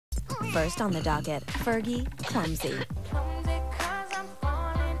First on the docket, Fergie, Clumsy.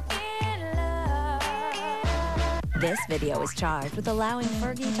 This video is charged with allowing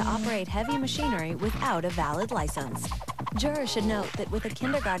Fergie to operate heavy machinery without a valid license. Jurors should note that with a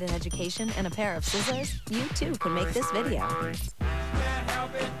kindergarten education and a pair of scissors, you too can make this video.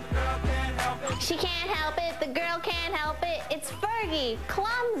 She can't help it, the girl can't help it. It's Fergie,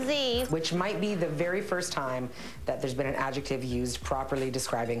 Clumsy. Which might be the very first time that there's been an adjective used properly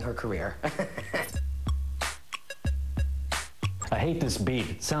describing her career. I hate this beat.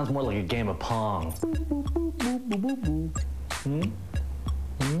 It sounds more like a game of Pong.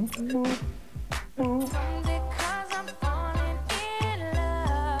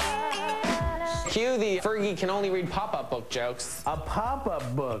 Cue the Fergie can only read pop-up book jokes. A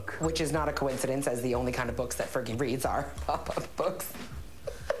pop-up book. Which is not a coincidence, as the only kind of books that Fergie reads are pop-up books.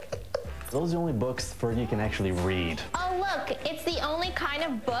 Those are the only books Fergie can actually read. Oh look, it's the only kind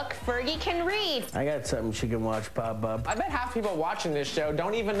of book Fergie can read. I got something she can watch pop up. I bet half people watching this show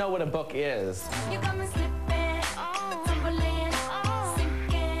don't even know what a book is.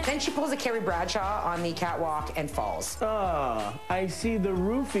 Then she pulls a Carrie Bradshaw on the catwalk and falls. Ah, I see the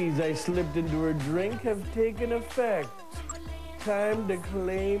roofies I slipped into her drink have taken effect. Time to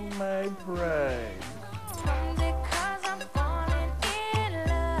claim my pride.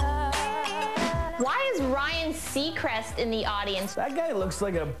 Why is Ryan Seacrest in the audience? That guy looks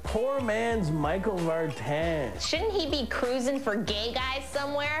like a poor man's Michael Vartan. Shouldn't he be cruising for gay guys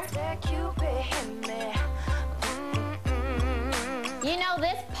somewhere? You know,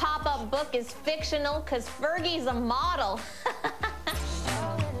 this pop-up book is fictional because Fergie's a model.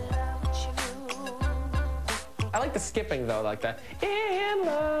 I like the skipping though, like that. In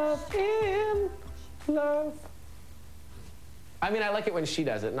love, in love. I mean, I like it when she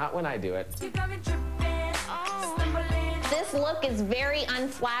does it, not when I do it. This look is very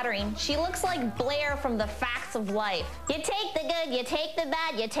unflattering. She looks like Blair from The Facts of Life. You take the good, you take the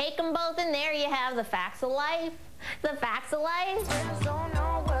bad, you take them both, and there you have the facts of life. The facts of life.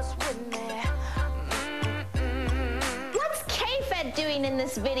 What's K-Fed doing in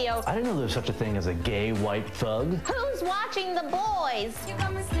this video? I didn't know there was such a thing as a gay white thug. Who's watching the boys?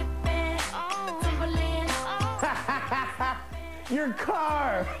 Your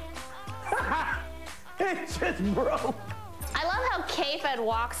car! It just broke. I love how K-Fed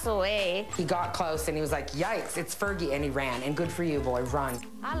walks away. He got close and he was like, yikes, it's Fergie, and he ran. And good for you, boy, run.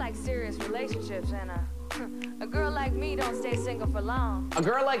 I like serious relationships, and a girl like me don't stay single for long. A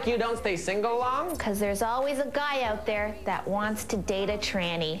girl like you don't stay single long? Because there's always a guy out there that wants to date a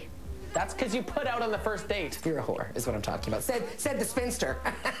tranny. That's because you put out on the first date. You're a whore, is what I'm talking about. Said the spinster.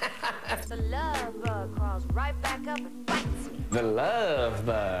 The love bug crawls right back up and bites me. The love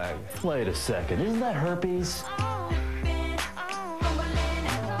bug. Wait a second, isn't that herpes?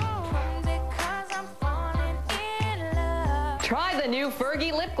 Try the new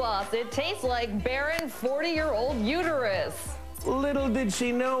Fergie lip gloss. It tastes like barren 40-year-old uterus. Little did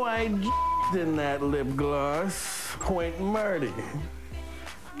she know I in that lip gloss. Point Marty.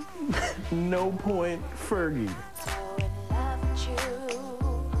 No point Fergie.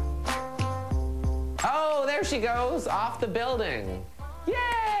 Oh, there she goes, off the building. Yay!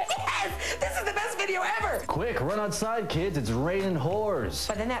 Yes! This is the best video ever! Quick, run outside, kids. It's raining whores.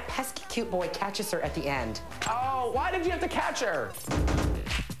 But then that pesky cute boy catches her at the end. Oh, why did you have to catch her?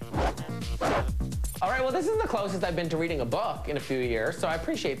 All right, well, this is the closest I've been to reading a book in a few years, so I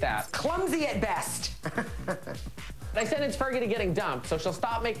appreciate that. Clumsy at best. I sentenced Fergie to getting dumped, so she'll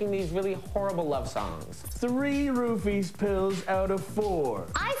stop making these really horrible love songs. 3 roofies pills out of 4.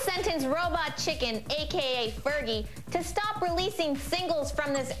 I sentenced Robot Chicken, aka Fergie, to stop releasing singles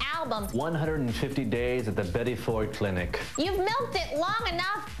from this album. 150 days at the Betty Ford Clinic. You've milked it long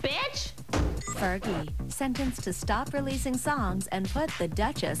enough, bitch! Fergie, sentenced to stop releasing songs and put the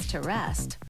Duchess to rest.